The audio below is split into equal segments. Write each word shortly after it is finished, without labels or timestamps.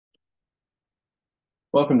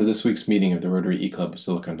Welcome to this week's meeting of the Rotary eClub of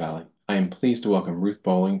Silicon Valley. I am pleased to welcome Ruth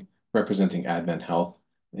Bowling, representing Advent Health,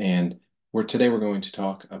 and today we're going to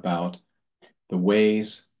talk about the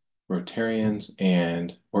ways Rotarians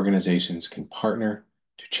and organizations can partner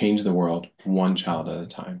to change the world one child at a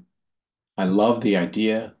time. I love the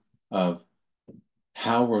idea of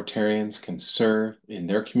how Rotarians can serve in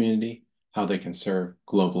their community, how they can serve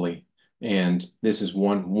globally. And this is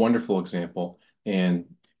one wonderful example.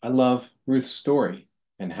 And I love Ruth's story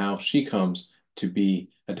and how she comes to be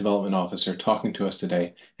a development officer talking to us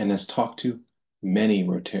today and has talked to many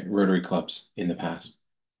Rotary clubs in the past.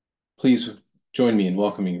 Please join me in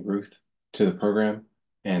welcoming Ruth to the program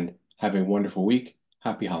and have a wonderful week.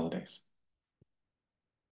 Happy holidays.